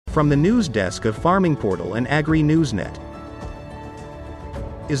From the news desk of Farming Portal and Agri Newsnet.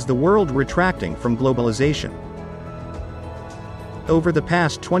 Is the world retracting from globalization? Over the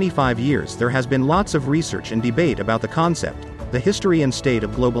past 25 years, there has been lots of research and debate about the concept, the history and state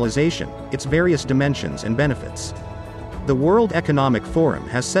of globalization, its various dimensions and benefits. The World Economic Forum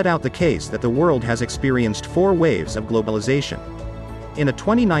has set out the case that the world has experienced 4 waves of globalization. In a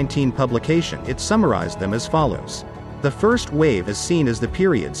 2019 publication, it summarized them as follows. The first wave is seen as the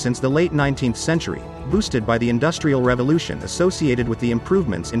period since the late 19th century, boosted by the Industrial Revolution associated with the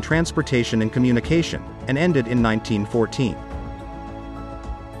improvements in transportation and communication, and ended in 1914.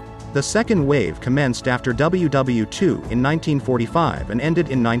 The second wave commenced after WW2 in 1945 and ended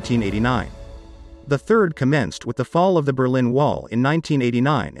in 1989. The third commenced with the fall of the Berlin Wall in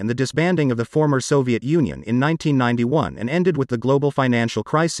 1989 and the disbanding of the former Soviet Union in 1991 and ended with the global financial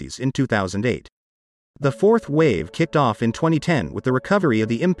crises in 2008. The fourth wave kicked off in 2010 with the recovery of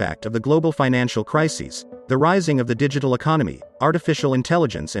the impact of the global financial crises, the rising of the digital economy, artificial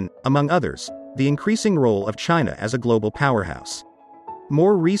intelligence and, among others, the increasing role of China as a global powerhouse.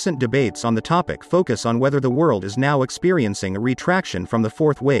 More recent debates on the topic focus on whether the world is now experiencing a retraction from the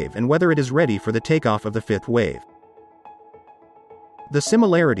fourth wave and whether it is ready for the takeoff of the fifth wave. The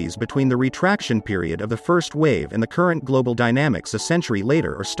similarities between the retraction period of the first wave and the current global dynamics a century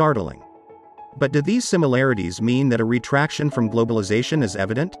later are startling. But do these similarities mean that a retraction from globalization is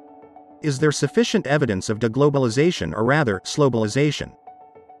evident? Is there sufficient evidence of deglobalization or rather, slowbalization?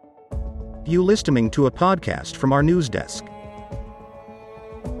 You listening to a podcast from our news desk.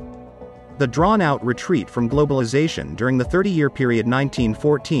 The drawn-out retreat from globalization during the 30-year period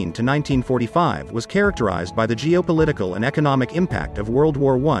 1914 to 1945 was characterized by the geopolitical and economic impact of World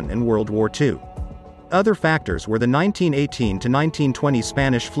War I and World War II. Other factors were the 1918 to 1920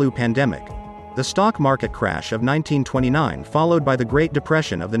 Spanish flu pandemic, the stock market crash of 1929 followed by the Great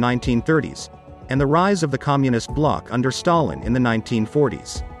Depression of the 1930s, and the rise of the Communist bloc under Stalin in the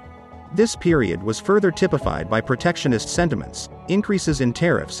 1940s. This period was further typified by protectionist sentiments, increases in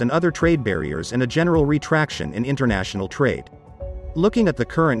tariffs and other trade barriers and a general retraction in international trade. Looking at the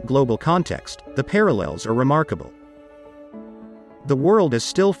current global context, the parallels are remarkable. The world is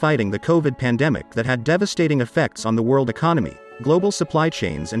still fighting the COVID pandemic that had devastating effects on the world economy, global supply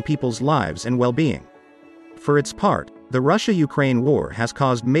chains and people's lives and well-being. For its part, the Russia-Ukraine war has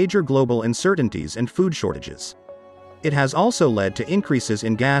caused major global uncertainties and food shortages. It has also led to increases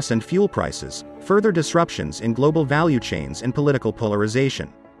in gas and fuel prices, further disruptions in global value chains and political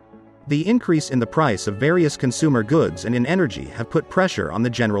polarization. The increase in the price of various consumer goods and in energy have put pressure on the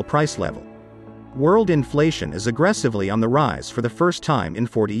general price level. World inflation is aggressively on the rise for the first time in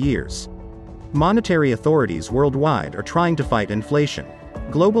 40 years. Monetary authorities worldwide are trying to fight inflation.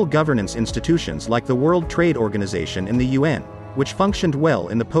 Global governance institutions like the World Trade Organization and the UN, which functioned well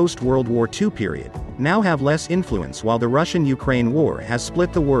in the post-World War II period, now have less influence while the Russian-Ukraine war has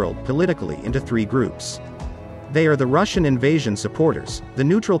split the world politically into 3 groups. They are the Russian invasion supporters, the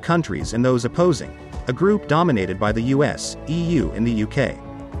neutral countries and those opposing, a group dominated by the US, EU and the UK.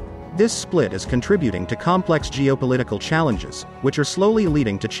 This split is contributing to complex geopolitical challenges, which are slowly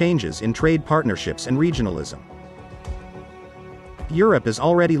leading to changes in trade partnerships and regionalism. Europe is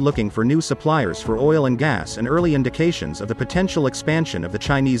already looking for new suppliers for oil and gas, and early indications of the potential expansion of the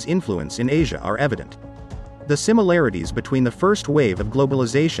Chinese influence in Asia are evident. The similarities between the first wave of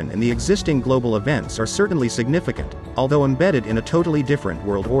globalization and the existing global events are certainly significant, although embedded in a totally different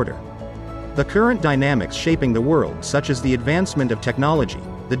world order. The current dynamics shaping the world, such as the advancement of technology,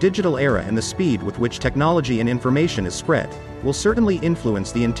 the digital era and the speed with which technology and information is spread, will certainly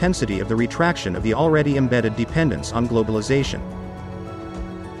influence the intensity of the retraction of the already embedded dependence on globalization.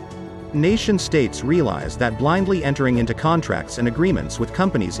 Nation-states realize that blindly entering into contracts and agreements with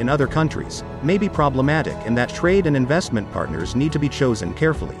companies in other countries may be problematic and that trade and investment partners need to be chosen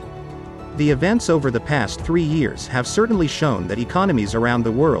carefully. The events over the past 3 years have certainly shown that economies around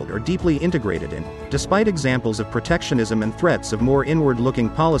the world are deeply integrated and, despite examples of protectionism and threats of more inward-looking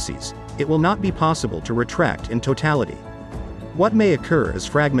policies, it will not be possible to retract in totality. What may occur is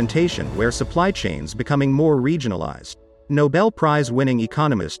fragmentation where supply chains becoming more regionalized. Nobel Prize-winning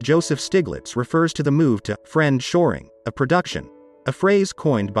economist Joseph Stiglitz refers to the move to friend shoring of production, a phrase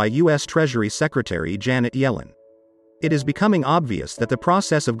coined by U.S. Treasury Secretary Janet Yellen. It is becoming obvious that the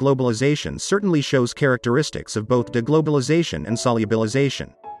process of globalization certainly shows characteristics of both deglobalization and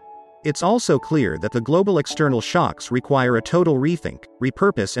solubilization. It's also clear that the global external shocks require a total rethink,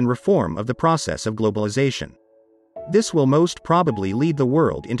 repurpose and reform of the process of globalization. This will most probably lead the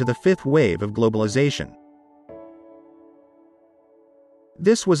world into the fifth wave of globalization.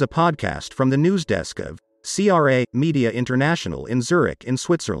 This was a podcast from the news desk of CRA Media International in Zurich in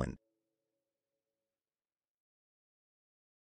Switzerland.